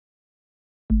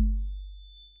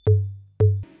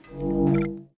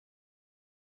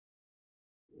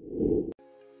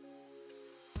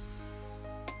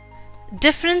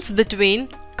Difference between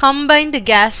combined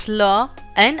gas law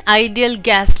and ideal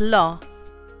gas law.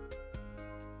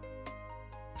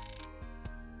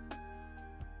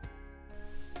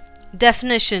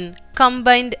 Definition: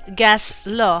 Combined gas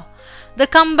law. The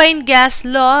combined gas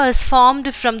law is formed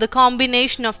from the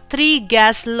combination of three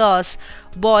gas laws: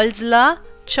 Boyle's law,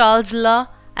 Charles' law,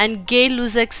 and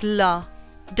Gay-Lussac's law.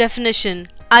 Definition: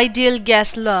 Ideal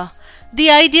gas law. The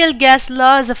ideal gas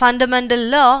law is a fundamental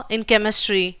law in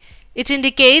chemistry. It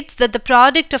indicates that the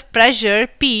product of pressure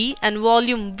P and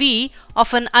volume V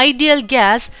of an ideal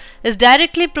gas is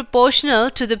directly proportional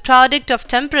to the product of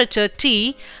temperature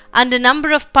T and the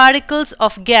number of particles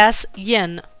of gas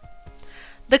N.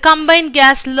 The combined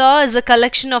gas law is a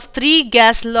collection of three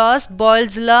gas laws: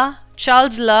 Boyle's law,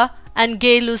 Charles' law, and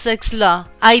Gay-Lussac's law.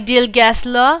 Ideal gas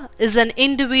law is an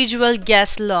individual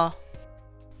gas law.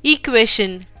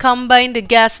 Equation: Combined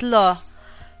gas law.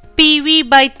 PV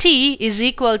by T is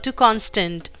equal to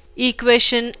constant.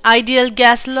 Equation: Ideal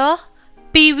gas law.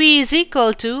 PV is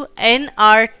equal to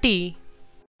nRT.